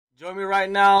Join me right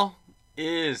now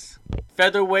is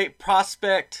featherweight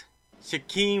prospect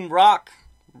Shaquem Rock,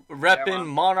 Yeah, repping man.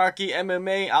 Monarchy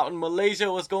MMA out in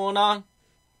Malaysia. What's going on?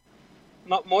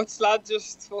 Not much, lad.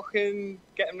 Just fucking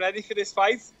getting ready for this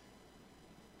fight.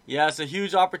 Yeah, it's a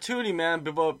huge opportunity, man.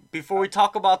 But before we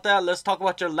talk about that, let's talk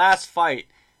about your last fight.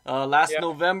 Last Yeah.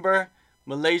 November,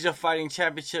 Malaysia Fighting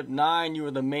Championship 9. You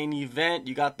were the main event.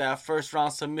 You got that first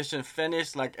round submission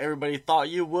finish like everybody thought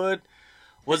you would.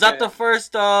 Was that the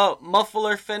first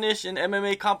muffler finish in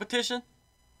MMA competition?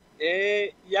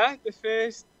 Yeah, the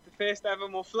first ever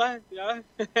muffler. Yeah,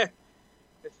 the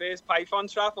first python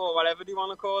trap or whatever you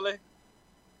want to call it.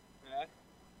 Yeah.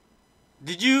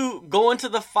 Did you go into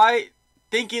the fight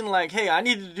thinking like, hey, I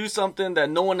need to do something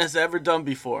that no one has ever done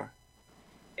before?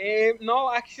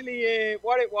 No, actually,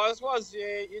 what it was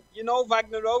you know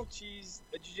Wagner Roach. He's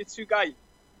a jiu-jitsu guy.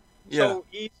 Yeah. So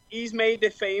he's made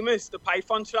it famous, the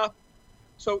python trap.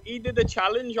 So he did a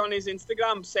challenge on his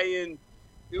Instagram saying,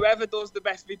 whoever does the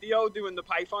best video doing the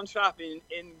python trap in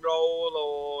roll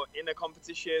or in a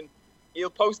competition, he'll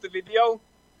post the video.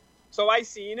 So I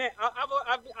seen it.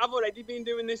 I've already been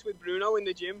doing this with Bruno in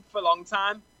the gym for a long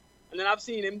time. And then I've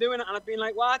seen him doing it and I've been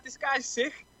like, wow, this guy's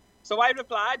sick. So I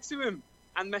replied to him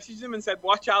and messaged him and said,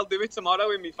 watch, I'll do it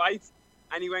tomorrow in my fight.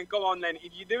 And he went, go on then.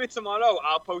 If you do it tomorrow,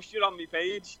 I'll post it on my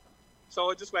page. So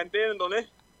I just went there and done it.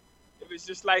 It was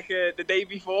just like the day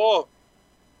before.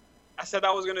 I said I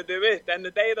was going to do it. Then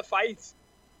the day of the fight,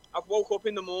 I've woke up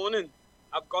in the morning.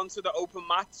 I've gone to the open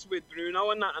mats with Bruno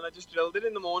and that, and I just drilled it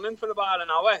in the morning for about an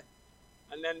hour.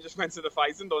 And then just went to the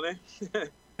fight and done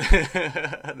it.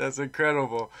 That's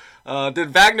incredible.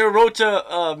 Did Wagner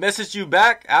Rocha message you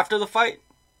back after the fight?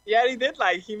 Yeah, he did.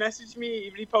 Like, he messaged me,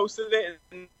 he reposted it.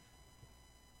 And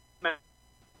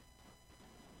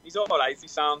he's all right, he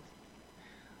sounds.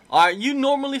 You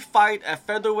normally fight at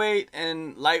featherweight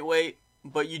and lightweight,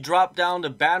 but you dropped down to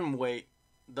bantamweight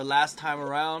the last time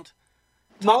around.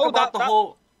 Talk about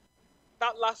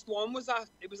that last one was at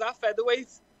featherweight.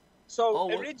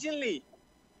 So originally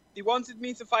they wanted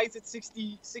me to fight at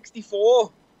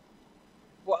 64.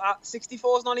 But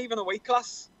 64 is not even a weight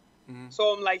class. Mm-hmm.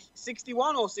 So I'm like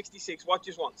 61 or 66, what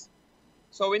do you want?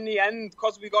 So in the end,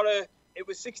 it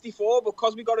was 64, but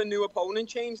because we got a new opponent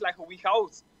change like a week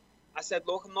out, I said,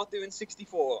 look, I'm not doing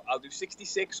 64. I'll do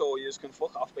 66 or you just can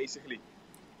fuck off, basically.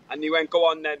 And he went, go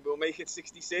on then, we'll make it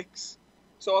 66.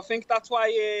 So I think that's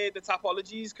why the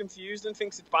Tapology is confused and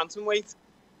thinks it's bantamweight.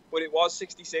 But it was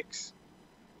 66.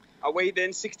 I weighed in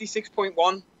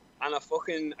 66.1 and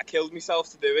I killed myself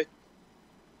to do it.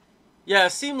 Yeah,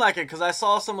 it seemed like it because I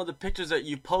saw some of the pictures that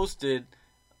you posted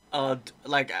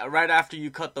like right after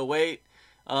you cut the weight.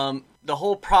 The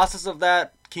whole process of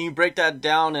that, can you break that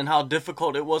down and how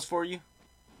difficult it was for you?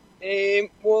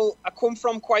 Well, I come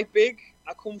from quite big.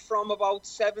 I come from about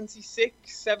 76,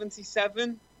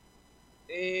 77.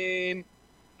 I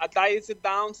dieted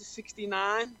down to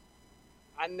 69.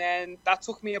 And then that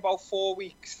took me about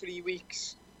 3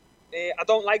 weeks. I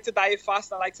don't like to diet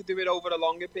fast. I like to do it over a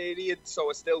longer period so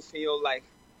I still feel like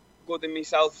good in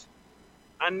myself.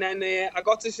 And then I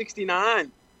got to 69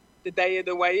 the day of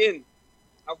the weigh-in.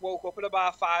 I woke up at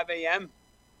about 5 a.m.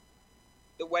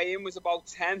 The weigh-in was about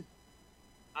 10.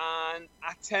 And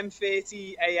at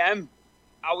 10:30 a.m.,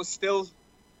 I was still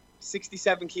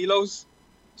 67 kilos.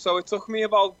 So it took me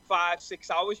about 5-6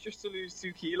 hours just to lose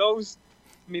 2 kilos.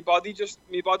 My body just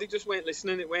weren't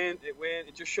listening.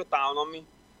 It just shut down on me.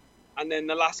 And then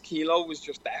the last kilo was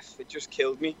just death. It just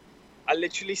killed me. I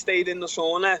literally stayed in the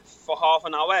sauna for half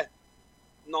an hour,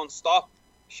 non-stop,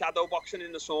 shadow boxing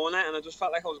in the sauna, and I just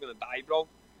felt like I was going to die, bro.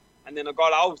 And then I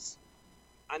got out.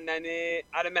 And then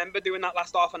I remember doing that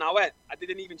last half an hour. I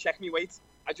didn't even check my weight.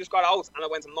 I just got out and I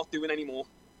went, I'm not doing anymore.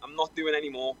 I'm not doing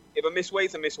anymore. If I miss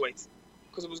weight, I miss weight.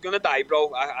 Because I was going to die,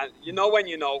 bro. You know when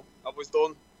you know. I was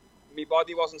done. My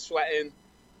body wasn't sweating.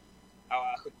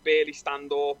 I could barely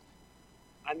stand up.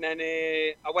 And then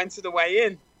I went to the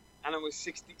weigh-in and it was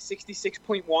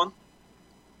 66.1.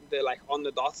 They're like on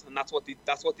the dot. And that's what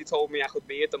they told me I could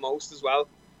be at the most as well.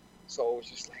 So I was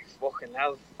just like, fucking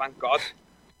hell, thank God.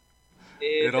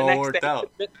 It all worked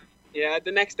out. Yeah,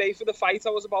 the next day for the fight,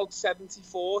 I was about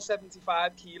 74,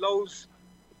 75 kilos.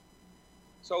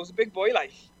 So I was a big boy,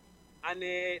 like. And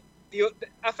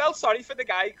I felt sorry for the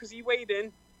guy because he weighed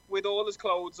in with all his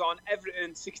clothes on,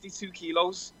 everything, 62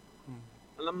 kilos.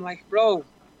 And I'm like, bro,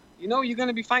 you know you're going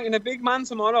to be fighting a big man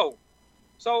tomorrow.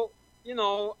 So, you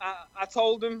know, I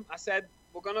told him, I said,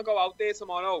 we're going to go out there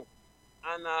tomorrow.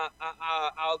 And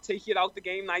I'll take you out the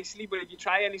game nicely, but if you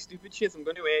try any stupid shit, I'm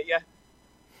going to hurt you.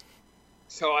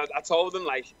 So I told him,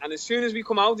 and as soon as we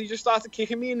come out, he just started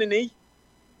kicking me in the knee.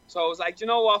 So I was like, you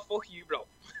know what, fuck you, bro.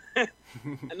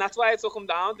 And that's why I took him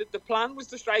down. The plan was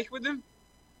to strike with him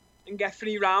and get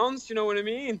 3 rounds, you know what I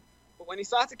mean? But when he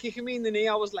started kicking me in the knee,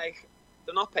 I was like,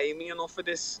 they're not paying me enough for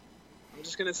this. I'm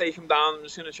just going to take him down. I'm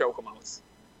just going to choke him out.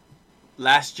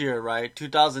 Last year, right?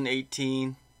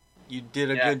 2018, you did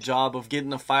a good job of getting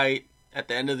the fight at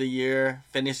the end of the year,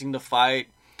 finishing the fight.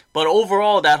 But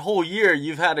overall, that whole year,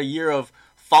 you've had a year of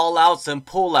fallouts and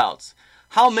pullouts.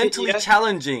 How mentally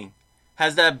challenging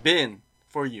has that been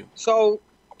for you? So,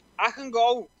 I can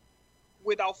go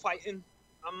without fighting.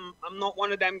 I'm not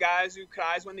one of them guys who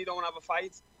cries when they don't have a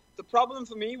fight. The problem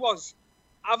for me was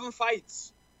having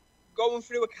fights, going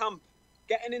through a camp,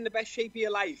 getting in the best shape of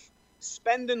your life,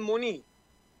 spending money,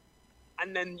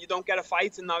 and then you don't get a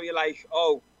fight, and now you're like,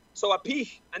 oh, so I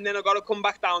peak, and then I got to come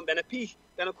back down, then I peak,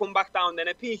 then I come back down, then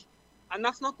I peak. And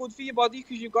that's not good for your body,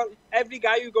 because you've got, every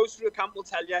guy who goes through a camp will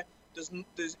tell you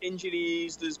there's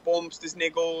injuries, there's bumps, there's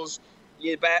niggles,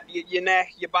 your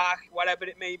neck, your back, whatever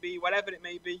it may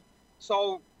be.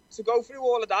 So to go through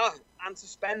all of that and to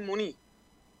spend money,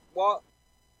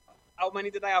 how many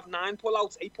did I have? 9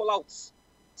 pullouts, 8 pullouts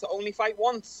to only fight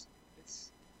once.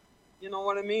 It's, you know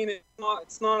what I mean?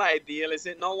 It's not ideal, is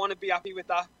it? No one would be happy with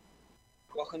that.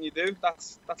 What can you do?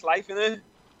 That's life, isn't it?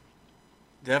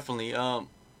 Definitely.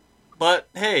 But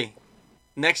hey,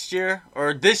 next year,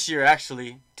 or this year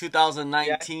actually,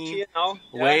 2019,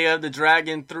 Way of the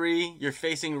Dragon 3, you're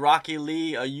facing Rocky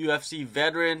Lee, a UFC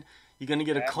veteran. You're going to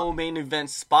get a co-main event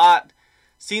spot.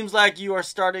 Seems like you are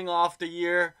starting off the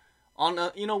year on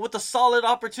with a solid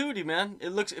opportunity, man.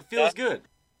 It feels good.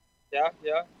 Yeah.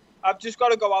 I've just got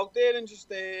to go out there and just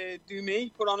do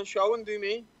me, put on a show and do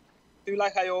me. Do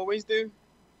like I always do.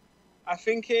 I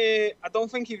don't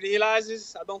think he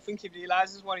realizes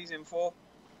what he's in for.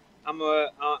 I'm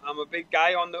a big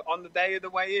guy on the day of the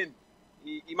weigh-in.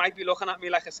 He might be looking at me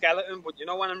like a skeleton, but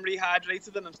when I'm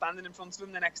rehydrated and I'm standing in front of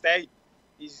him the next day,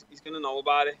 he's gonna know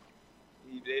about it.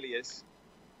 He really is.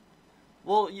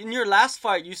 Well, in your last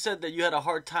fight, you said that you had a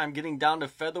hard time getting down to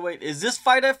featherweight. Is this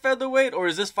fight at featherweight or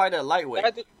is this fight at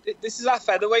lightweight? This is at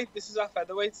featherweight.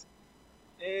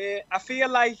 I feel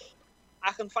like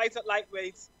I can fight at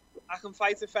lightweight. I can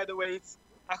fight at featherweight.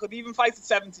 I could even fight at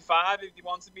 75 if you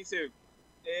wanted me to.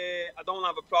 I don't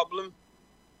have a problem.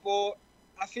 But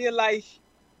I feel like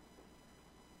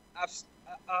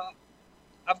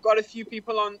I've got a few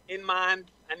people in mind.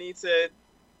 I need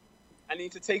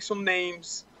to take some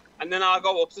names, and then I'll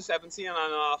go up to 70 and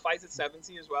I'll fight at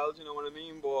 70 as well. Do you know what I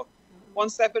mean? But one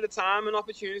step at a time, an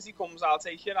opportunity comes, I'll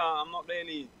take it. I'm not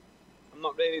really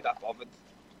that bothered.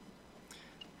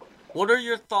 What are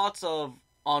your thoughts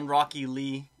on Rocky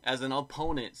Lee as an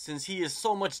opponent, since he is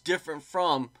so much different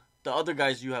from the other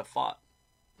guys you have fought?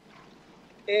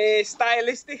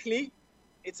 Stylistically,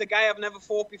 it's a guy I've never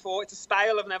fought before. It's a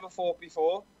style I've never fought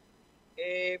before.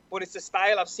 But it's a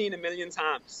style I've seen a million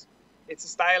times. It's a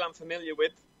style I'm familiar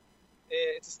with.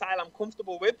 It's a style I'm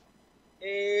comfortable with.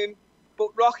 But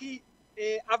Rocky,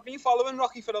 I've been following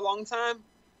Rocky for a long time.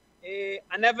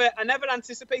 I never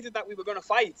anticipated that we were going to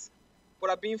fight. But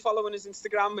I've been following his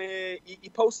Instagram. He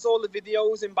posts all the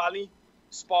videos in Bali,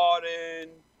 sparring,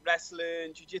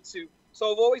 wrestling, jiu-jitsu.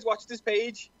 So I've always watched his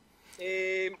page.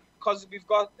 Because we've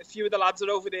got a few of the lads that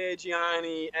are over there,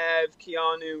 Gianni, Ev,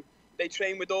 Keanu. They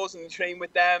train with us and we train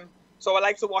with them. So I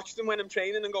like to watch them when I'm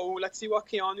training and go, let's see what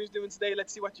Keanu's doing today.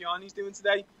 Let's see what Gianni's doing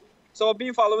today. So I've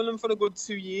been following them for a good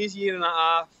 2 years, year and a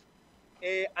half.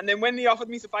 And then when they offered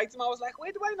me to fight him, I was like,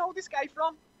 where do I know this guy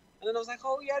from? And then I was like,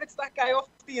 oh yeah, it's that guy off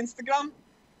the Instagram.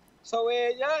 So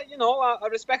I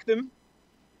respect him.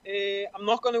 I'm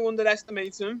not going to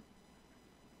underestimate him.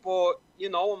 But,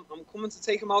 I'm coming to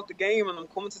take him out the game and I'm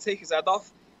coming to take his head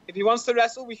off. If he wants to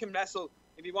wrestle, we can wrestle.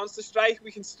 If he wants to strike,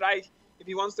 we can strike. If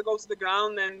he wants to go to the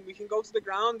ground, then we can go to the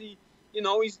ground.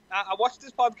 I watched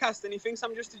this podcast and he thinks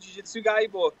I'm just a jiu-jitsu guy,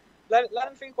 but let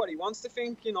him think what he wants to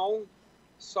think,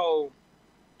 So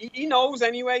he knows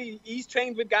anyway. He's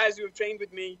trained with guys who have trained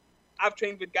with me. I've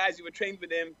trained with guys who have trained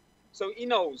with him. So he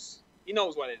knows. He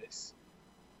knows what it is.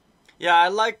 Yeah, I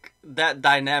like that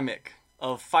dynamic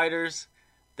of fighters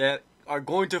that are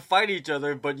going to fight each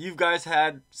other, but you guys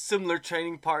had similar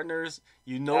training partners.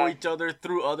 You know each other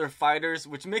through other fighters,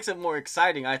 which makes it more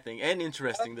exciting, I think, and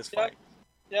interesting, this fight.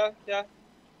 Yeah,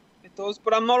 it does.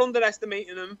 But I'm not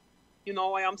underestimating him.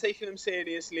 I am taking him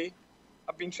seriously.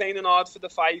 I've been training hard for the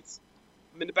fight.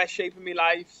 I'm in the best shape of my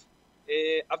life.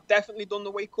 I've definitely done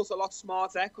the weight cut a lot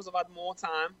smarter because I've had more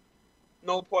time.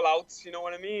 No pull-outs, you know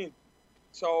what I mean?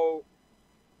 So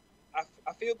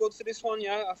I feel good for this one,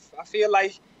 yeah. I feel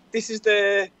like this is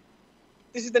the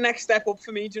next step up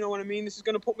for me, do you know what I mean? This is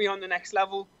going to put me on the next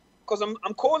level because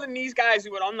I'm calling these guys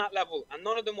who are on that level and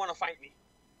none of them want to fight me.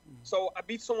 So I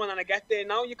beat someone and I get there.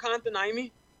 Now you can't deny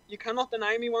me. You cannot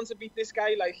deny me once I beat this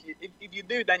guy. Like, if you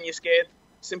do, then you're scared.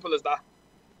 Simple as that.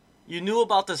 You knew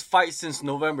about this fight since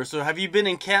November, so have you been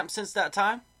in camp since that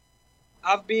time?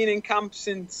 I've been in camp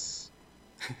since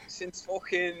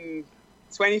fucking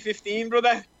 2015,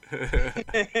 brother.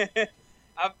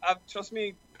 Trust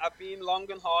me, I've been long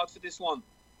and hard for this one.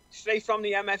 Straight from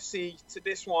the MFC to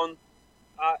this one.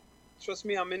 Trust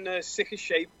me, I'm in the sickest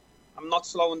shape. I'm not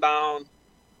slowing down.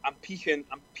 I'm peaking.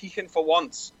 I'm peaking for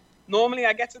once. Normally,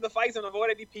 I get to the fight and I've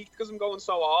already peaked because I'm going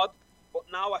so hard. But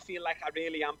now I feel like I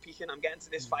really am peaking. I'm getting to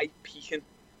this fight peaking.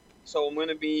 So I'm going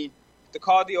to be... The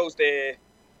cardio's there.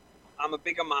 I'm a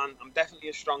bigger man. I'm definitely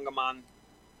a stronger man.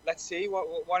 Let's see.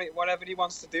 Whatever he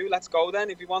wants to do, let's go then.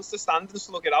 If he wants to stand and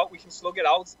slug it out, we can slug it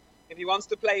out. If he wants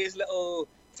to play his little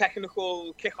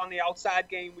technical kick on the outside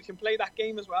game, we can play that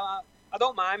game as well. I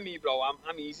don't mind me, bro.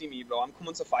 I'm easy, me, bro. I'm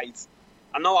coming to fight.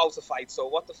 I know how to fight, so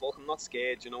what the fuck? I'm not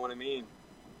scared, you know what I mean?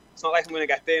 It's not like I'm going to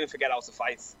get there and forget how to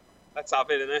fight. Let's have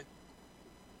it, innit?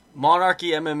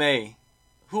 Monarchy MMA.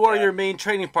 Who are your main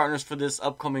training partners for this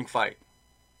upcoming fight?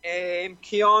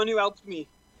 Keanu helped me,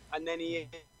 and then he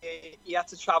had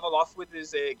to travel off with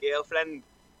his girlfriend,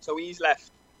 so he's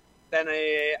left. Then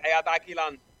I had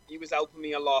Aguilan. He was helping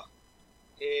me a lot,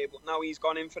 but now he's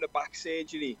gone in for the back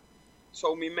surgery.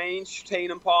 So my main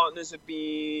training partners have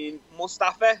been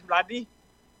Mustafa Radi.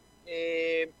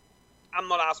 I'm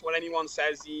not asked what anyone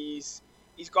says. He's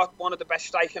got one of the best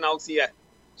striking outs here.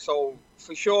 So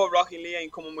for sure, Rocky Lee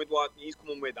ain't coming with what he's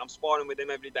coming with. I'm sparring with him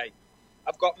every day.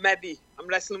 I've got Mehdi. I'm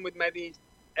wrestling with Mehdi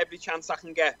every chance I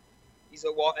can get. He's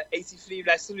a 83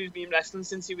 wrestler who's been wrestling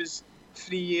since he was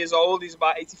 3 years old. He's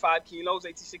about 85 kilos,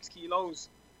 86 kilos.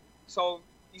 So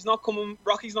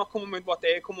Rocky's not coming with what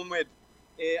they're coming with.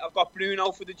 I've got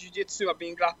Bruno for the jiu-jitsu. I've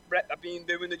been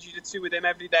doing the jiu-jitsu with him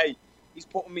every day. He's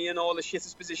putting me in all the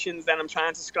shittest positions. Then I'm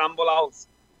trying to scramble out.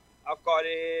 I've got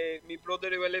my brother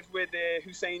who I live with,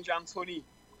 Hussein Janturi.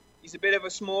 He's a bit of a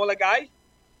smaller guy,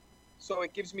 so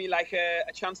it gives me like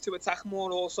a chance to attack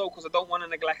more also, because I don't want to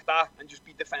neglect that and just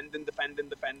be defending.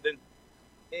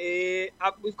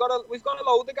 We've got a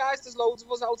load of guys. There's loads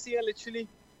of us out here, literally,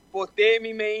 but they're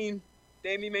my main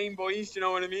boys. Do you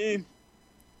know what I mean?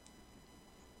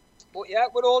 But yeah,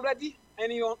 we're all ready.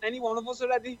 Any one of us are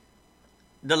ready.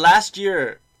 The last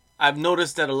year, I've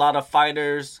noticed that a lot of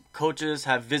fighters, coaches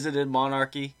have visited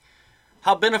Monarchy.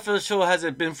 How beneficial has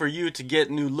it been for you to get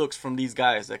new looks from these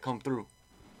guys that come through?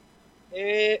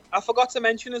 I forgot to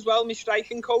mention as well, my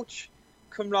striking coach,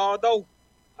 Conrado.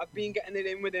 I've been getting it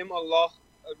in with him a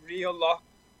real lot.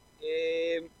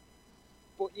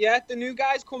 But yeah, the new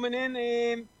guys coming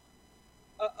in,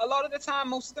 a lot of the time,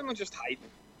 most of them are just hype.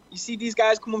 You see these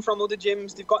guys coming from other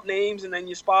gyms, they've got names, and then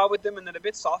you spar with them and they're a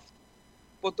bit soft.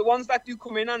 But the ones that do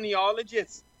come in and they are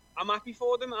legit, I'm happy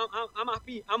for them. I'm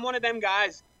happy. I'm one of them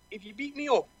guys. If you beat me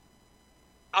up,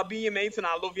 I'll be your mate and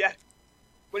I'll love you.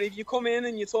 But if you come in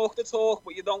and you talk the talk,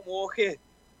 but you don't walk it,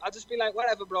 I'll just be like,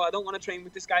 whatever, bro. I don't want to train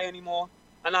with this guy anymore.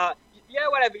 And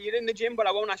whatever. You're in the gym, but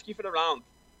I won't ask you for the round.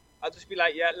 I'll just be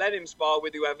like, yeah, let him spar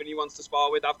with whoever he wants to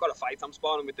spar with. I've got a fight. I'm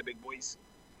sparring with the big boys.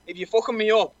 If you're fucking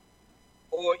me up,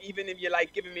 or even if you're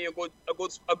like giving me a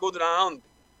good round,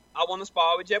 I want to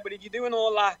spar with you. But if you're doing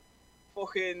all that,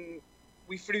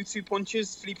 we threw 3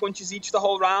 punches each the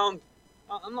whole round,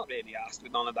 I'm not really asked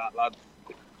with none of that, lad.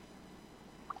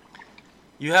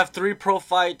 You have 3 pro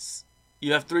fights.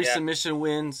 You have 3 submission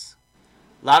wins.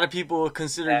 A lot of people would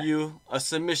consider you a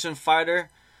submission fighter.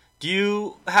 Do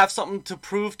you have something to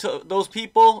prove to those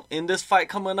people in this fight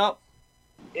coming up?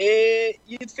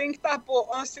 You'd think that, but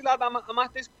honestly, lad, I'm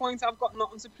at this point. I've got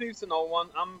nothing to prove to no one.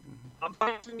 I'm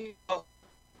fighting for myself.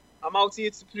 I'm out here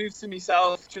to prove to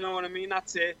myself. Do you know what I mean?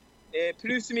 That's it.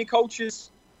 Prove to me,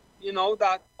 coaches,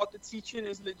 that what the teaching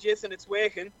is legit and it's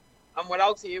working. And we're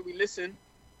out here. We listen.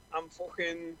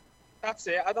 That's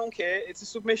it. I don't care. It's a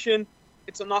submission.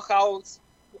 It's a knockout.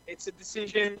 It's a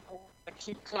decision. I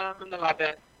keep climbing the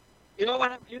ladder. You know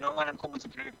when I'm coming to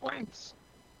prove points.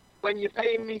 When you're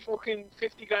paying me fucking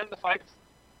 50 grand to fight,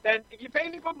 then if you pay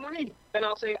me good money, then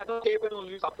I'll say, I don't care when I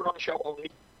lose, I'll put on a show only.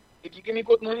 If you give me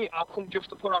good money, I'll come just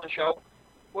to put on a show.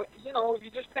 But, if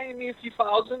you're just paying me a few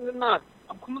thousand and that,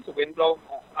 I'm coming to win, bro.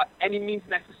 At any means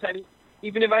necessary.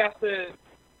 Even if I have to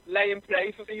lay and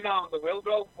pray for 3 rounds, I will,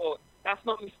 bro. But that's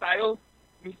not my style.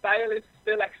 My style is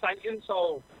still exciting,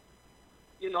 so,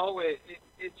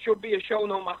 it should be a show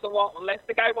no matter what. Unless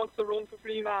the guy wants to run for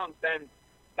 3 rounds, then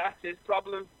that's his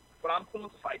problem. But I'm coming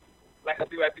to fight, like I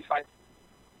do every fight.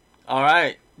 All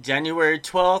right, January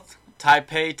 12th,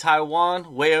 Taipei,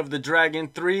 Taiwan, Way of the Dragon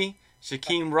 3.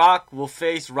 Shaquem Rock will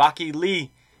face Rocky Lee.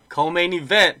 Co-main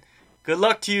event, Good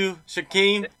luck to you,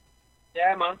 Shaquem.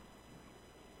 Yeah, man.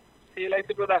 See you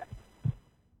later, brother.